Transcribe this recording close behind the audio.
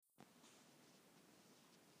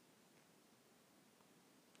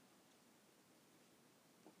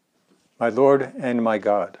My Lord and my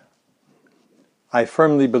God, I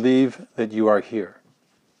firmly believe that you are here,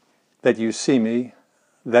 that you see me,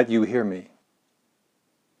 that you hear me.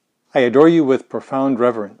 I adore you with profound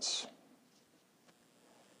reverence.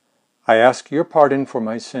 I ask your pardon for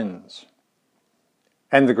my sins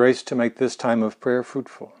and the grace to make this time of prayer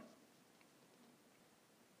fruitful.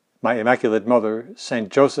 My Immaculate Mother, Saint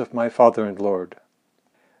Joseph, my Father and Lord,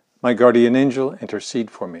 my guardian angel,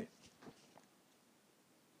 intercede for me.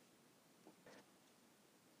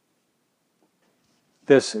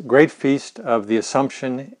 This great feast of the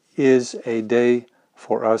Assumption is a day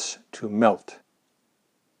for us to melt,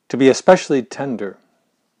 to be especially tender.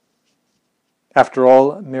 After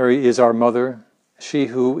all, Mary is our mother, she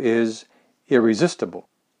who is irresistible.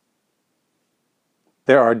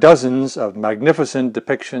 There are dozens of magnificent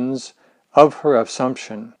depictions of her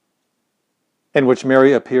Assumption, in which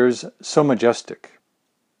Mary appears so majestic.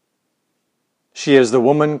 She is the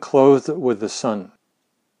woman clothed with the sun,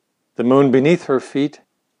 the moon beneath her feet,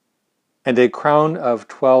 and a crown of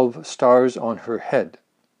 12 stars on her head.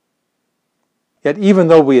 Yet even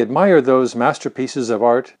though we admire those masterpieces of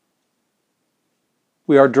art,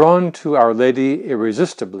 we are drawn to Our Lady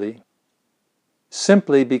irresistibly,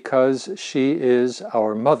 simply because she is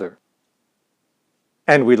our mother,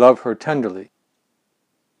 and we love her tenderly.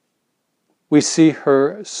 We see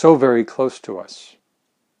her so very close to us.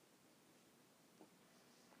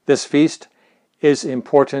 This feast is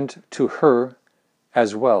important to her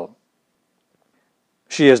as well.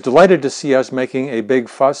 She is delighted to see us making a big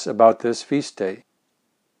fuss about this feast day.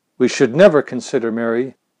 We should never consider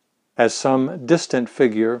Mary as some distant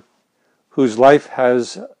figure whose life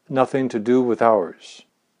has nothing to do with ours.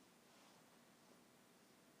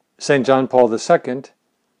 St. John Paul II,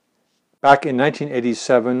 back in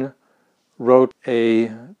 1987, wrote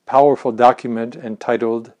a powerful document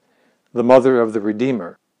entitled The Mother of the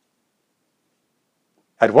Redeemer.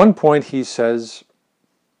 At one point he says,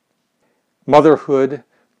 "Motherhood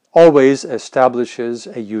always establishes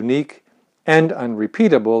a unique and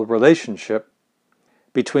unrepeatable relationship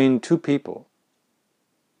between two people,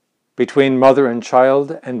 between mother and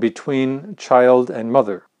child, and between child and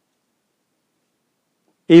mother.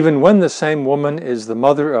 Even when the same woman is the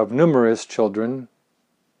mother of numerous children,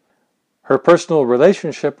 her personal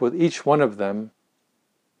relationship with each one of them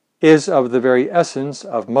is of the very essence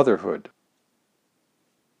of motherhood."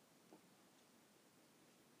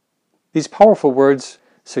 These powerful words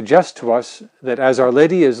suggest to us that as Our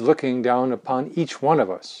Lady is looking down upon each one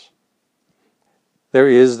of us, there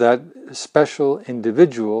is that special,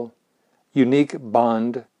 individual, unique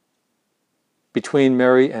bond between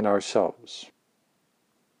Mary and ourselves.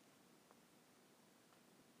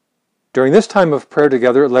 During this time of prayer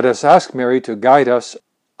together, let us ask Mary to guide us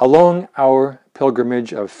along our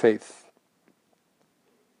pilgrimage of faith.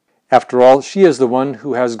 After all, she is the one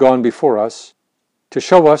who has gone before us to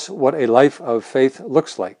show us what a life of faith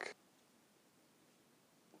looks like.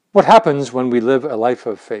 What happens when we live a life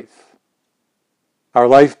of faith? Our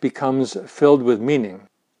life becomes filled with meaning,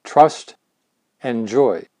 trust, and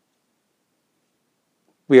joy.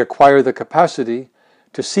 We acquire the capacity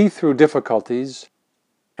to see through difficulties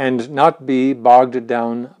and not be bogged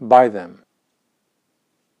down by them.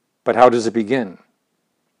 But how does it begin?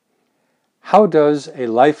 How does a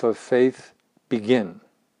life of faith begin?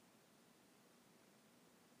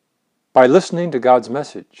 By listening to God's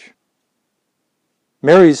message.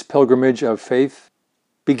 Mary's pilgrimage of faith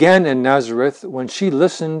began in Nazareth when she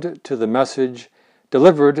listened to the message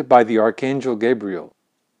delivered by the Archangel Gabriel.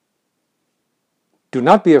 "Do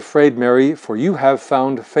not be afraid, Mary, for you have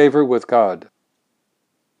found favor with God.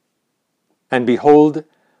 And behold,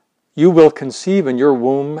 you will conceive in your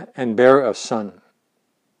womb and bear a son.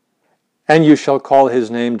 And you shall call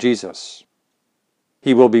his name Jesus.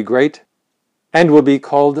 He will be great and will be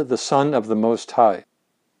called the Son of the Most High."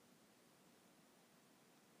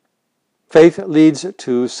 Faith leads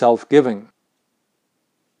to self-giving.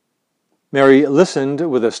 Mary listened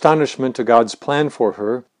with astonishment to God's plan for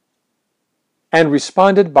her and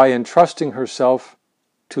responded by entrusting herself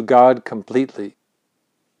to God completely.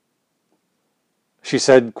 She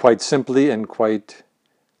said quite simply and quite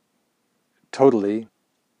totally,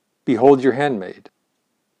 "Behold your handmaid.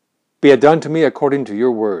 Be it done to me according to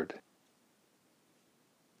your word."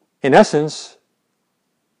 In essence,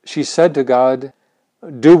 she said to God,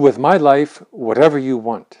 "Do with my life whatever you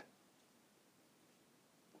want."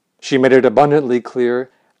 She made it abundantly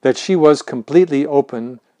clear that she was completely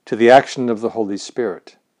open to the action of the Holy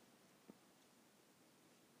Spirit.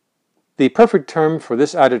 The perfect term for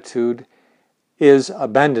this attitude is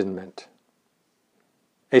abandonment.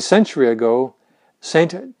 A century ago,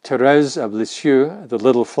 Saint Thérèse of Lisieux, the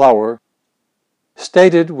Little Flower,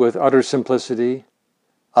 stated with utter simplicity,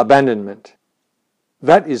 abandonment.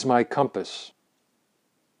 That is my compass.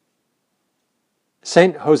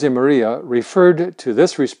 Saint Josemaria referred to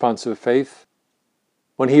this response of faith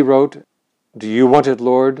when he wrote, "Do you want it,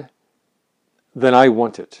 Lord? Then I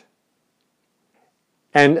want it."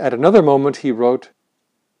 And at another moment he wrote,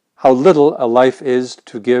 "How little a life is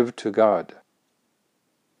to give to God."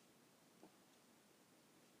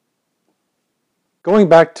 Going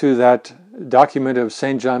back to that document of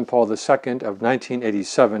St. John Paul II of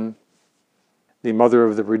 1987, the Mother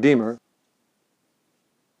of the Redeemer,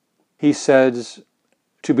 he says,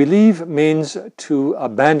 "To believe means to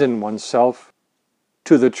abandon oneself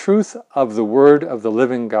to the truth of the Word of the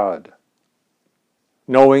living God,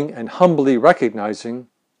 knowing and humbly recognizing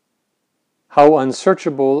how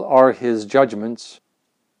unsearchable are His judgments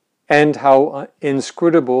and how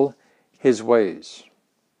inscrutable His ways."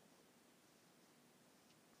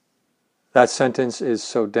 That sentence is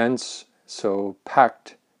so dense, so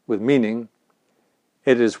packed with meaning,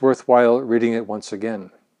 it is worthwhile reading it once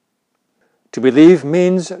again. To believe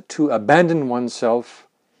means to abandon oneself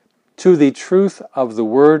to the truth of the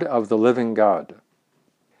Word of the living God,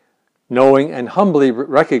 knowing and humbly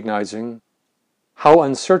recognizing how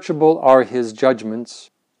unsearchable are His judgments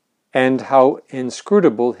and how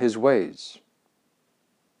inscrutable His ways.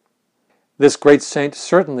 This great saint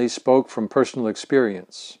certainly spoke from personal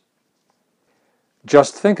experience.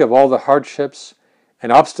 Just think of all the hardships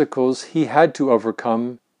and obstacles he had to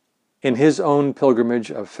overcome in his own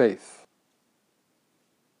pilgrimage of faith.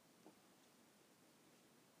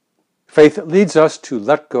 Faith leads us to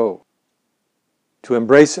let go, to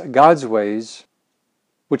embrace God's ways,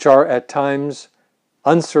 which are at times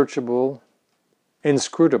unsearchable,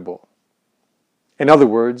 inscrutable. In other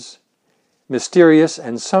words, mysterious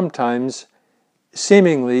and sometimes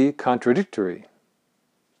seemingly contradictory.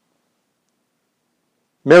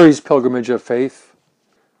 Mary's pilgrimage of faith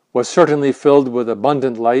was certainly filled with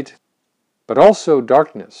abundant light, but also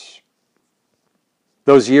darkness.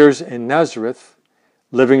 Those years in Nazareth,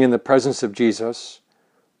 living in the presence of Jesus,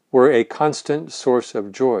 were a constant source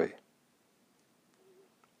of joy.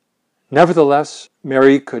 Nevertheless,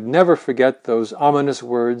 Mary could never forget those ominous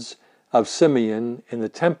words of Simeon in the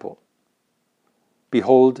temple.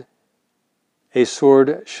 "Behold, a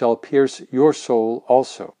sword shall pierce your soul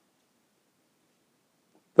also."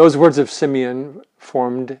 Those words of Simeon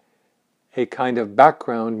formed a kind of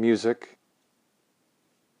background music,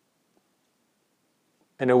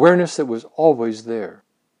 an awareness that was always there.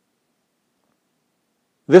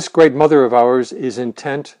 This great mother of ours is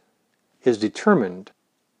determined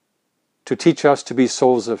to teach us to be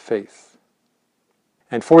souls of faith,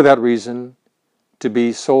 and for that reason, to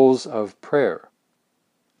be souls of prayer.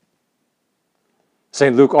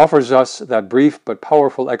 St. Luke offers us that brief but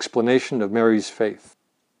powerful explanation of Mary's faith.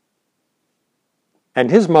 And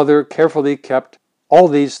his mother carefully kept all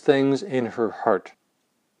these things in her heart,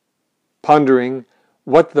 pondering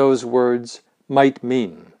what those words might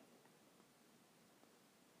mean.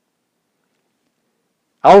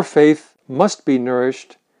 Our faith must be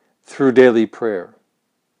nourished through daily prayer.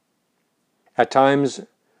 At times,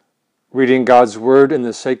 reading God's Word in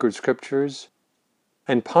the sacred Scriptures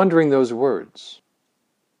and pondering those words.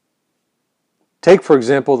 Take, for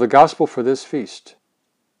example, the Gospel for this feast.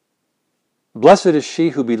 Blessed is she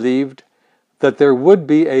who believed that there would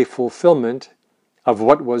be a fulfillment of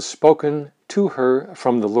what was spoken to her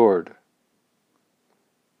from the Lord.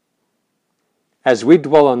 As we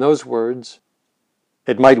dwell on those words,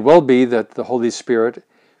 it might well be that the Holy Spirit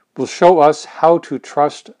will show us how to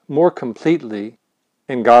trust more completely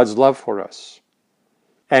in God's love for us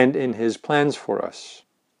and in His plans for us.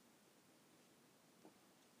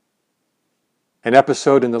 An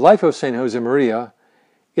episode in the life of St. Josemaria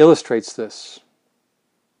illustrates this.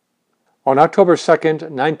 On October 2nd,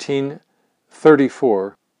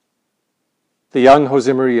 1934, the young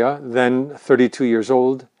Josemaria, then 32 years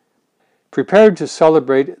old, prepared to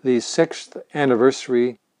celebrate the 6th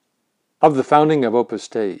anniversary of the founding of Opus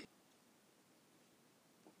Dei.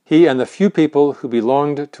 He and the few people who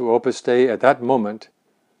belonged to Opus Dei at that moment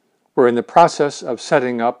were in the process of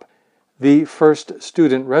setting up the first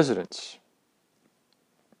student residence.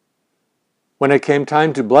 When it came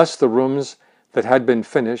time to bless the rooms that had been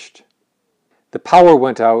finished, the power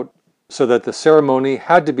went out so that the ceremony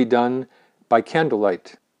had to be done by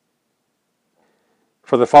candlelight.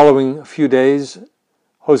 For the following few days,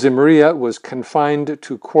 Josemaria was confined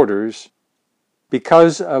to quarters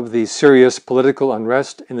because of the serious political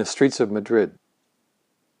unrest in the streets of Madrid.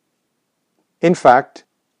 In fact,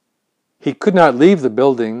 he could not leave the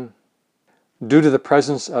building due to the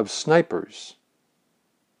presence of snipers.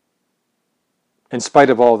 In spite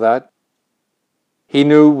of all that, he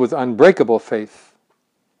knew with unbreakable faith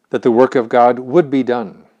that the work of God would be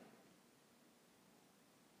done.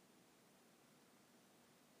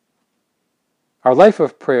 Our life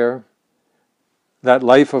of prayer, that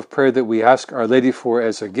life of prayer that we ask Our Lady for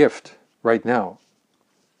as a gift right now,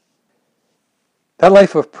 that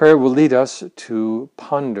life of prayer will lead us to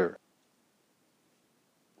ponder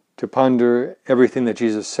everything that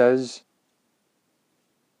Jesus says,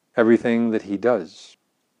 everything that he does.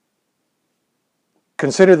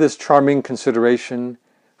 Consider this charming consideration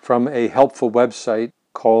from a helpful website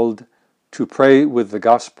called To Pray with the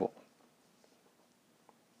Gospel.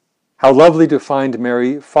 How lovely to find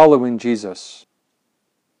Mary following Jesus.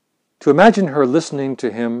 To imagine her listening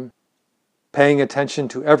to him, paying attention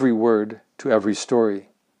to every word, to every story,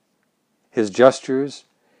 his gestures,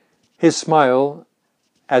 his smile,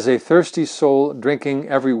 as a thirsty soul drinking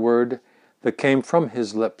every word that came from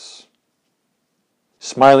his lips,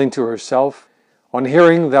 smiling to herself on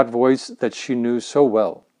hearing that voice that she knew so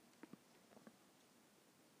well.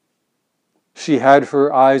 She had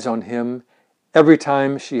her eyes on him every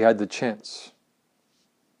time she had the chance.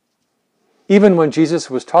 Even when Jesus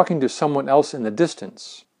was talking to someone else in the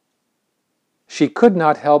distance, she could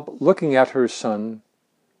not help looking at her son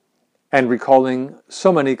and recalling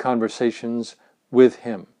so many conversations with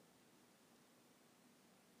him.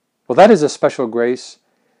 Well, that is a special grace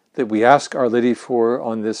that we ask Our Lady for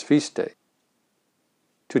on this feast day,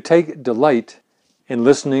 to take delight in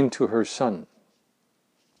listening to her Son.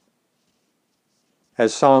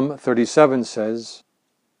 As Psalm 37 says,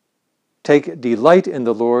 "Take delight in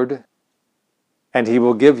the Lord, and he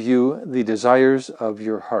will give you the desires of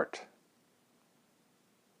your heart."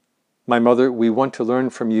 My mother, we want to learn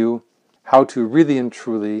from you how to really and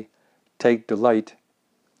truly take delight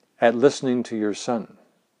at listening to your Son.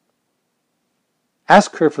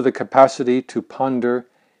 Ask her for the capacity to ponder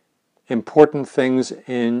important things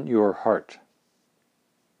in your heart,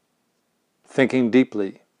 thinking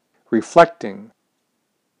deeply, reflecting,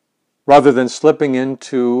 rather than slipping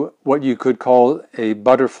into what you could call a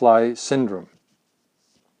butterfly syndrome.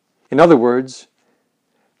 In other words,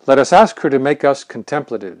 let us ask her to make us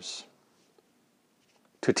contemplatives,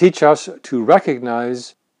 to teach us to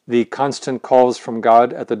recognize the constant calls from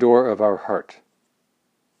God at the door of our heart.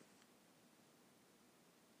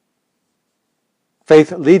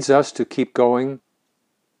 Faith leads us to keep going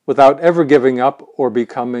without ever giving up or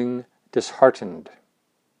becoming disheartened.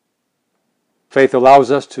 Faith allows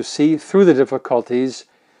us to see through the difficulties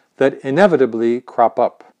that inevitably crop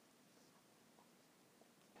up.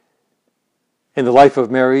 In the life of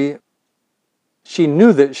Mary, she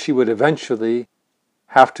knew that she would eventually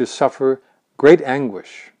have to suffer great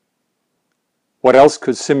anguish. What else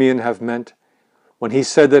could Simeon have meant when he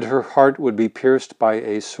said that her heart would be pierced by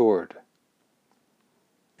a sword?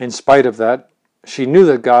 In spite of that, she knew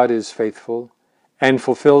that God is faithful and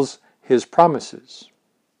fulfills his promises.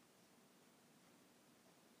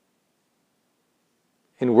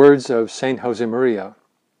 In words of Saint Josemaria,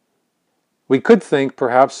 we could think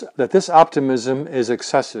perhaps that this optimism is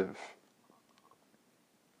excessive.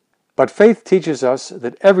 But faith teaches us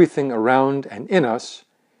that everything around and in us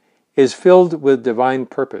is filled with divine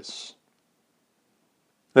purpose,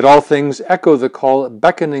 that all things echo the call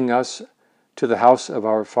beckoning us to the house of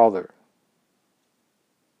our Father.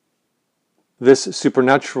 This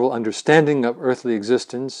supernatural understanding of earthly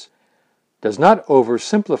existence does not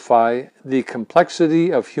oversimplify the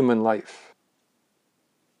complexity of human life.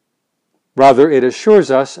 Rather, it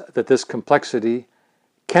assures us that this complexity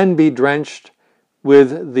can be drenched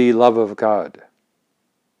with the love of God.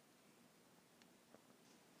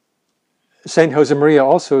 Saint Josemaria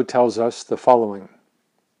also tells us the following: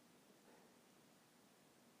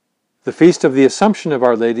 the Feast of the Assumption of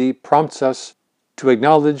Our Lady prompts us to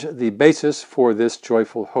acknowledge the basis for this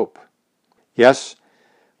joyful hope. Yes,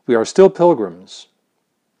 we are still pilgrims,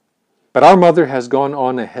 but our Mother has gone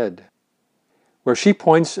on ahead, where she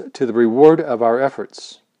points to the reward of our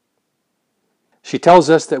efforts. She tells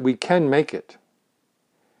us that we can make it,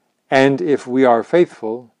 and if we are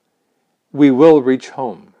faithful, we will reach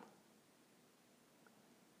home.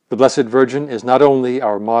 The Blessed Virgin is not only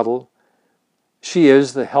our model, she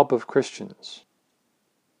is the help of Christians.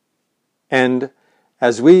 And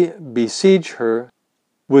as we besiege her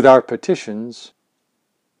with our petitions,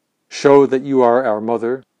 show that you are our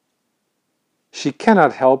Mother, she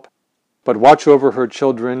cannot help but watch over her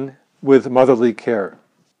children with motherly care.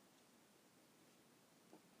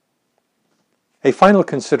 A final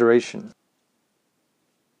consideration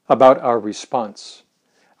about our response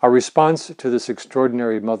to this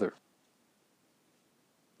extraordinary Mother.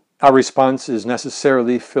 Our response is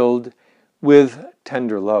necessarily filled with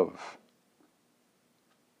tender love.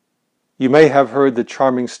 You may have heard the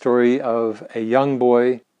charming story of a young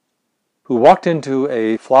boy who walked into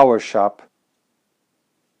a flower shop,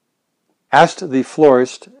 asked the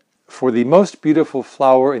florist for the most beautiful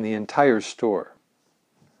flower in the entire store,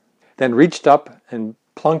 then reached up and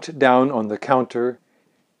plunked down on the counter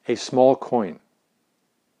a small coin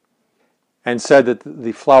and said that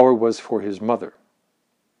the flower was for his mother.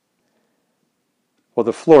 Well,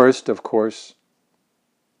 the florist, of course,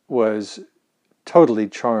 was totally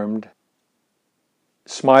charmed,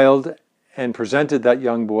 smiled, and presented that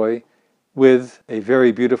young boy with a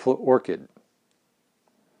very beautiful orchid.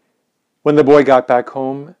 When the boy got back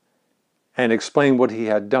home and explained what he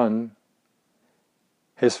had done,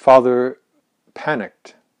 his father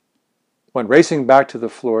panicked, went racing back to the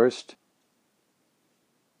florist,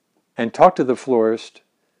 and talked to the florist,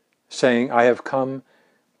 saying, "I have come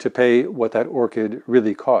to pay what that orchid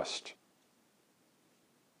really cost."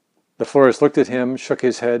 The florist looked at him, shook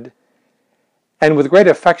his head, and with great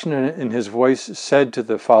affection in his voice said to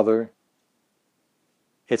the father,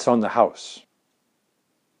 "It's on the house.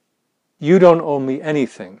 You don't owe me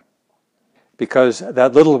anything, because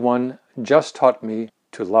that little one just taught me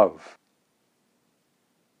to love."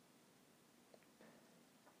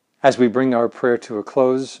 As we bring our prayer to a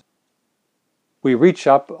close, we reach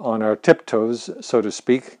up on our tiptoes, so to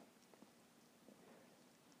speak.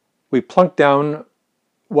 We plunk down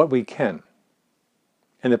what we can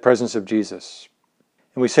in the presence of Jesus.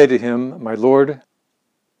 And we say to him, "My Lord,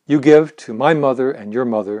 you give to my mother and your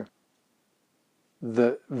mother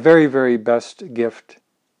the very, very best gift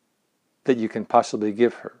that you can possibly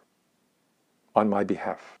give her on my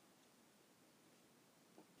behalf."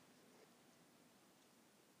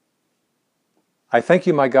 I thank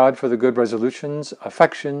you, my God, for the good resolutions,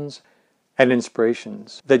 affections, and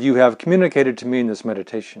inspirations that you have communicated to me in this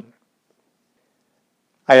meditation.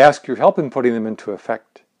 I ask your help in putting them into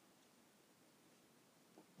effect.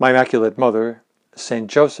 My Immaculate Mother, Saint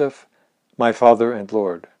Joseph, my Father and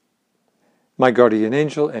Lord, my guardian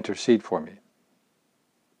angel, intercede for me.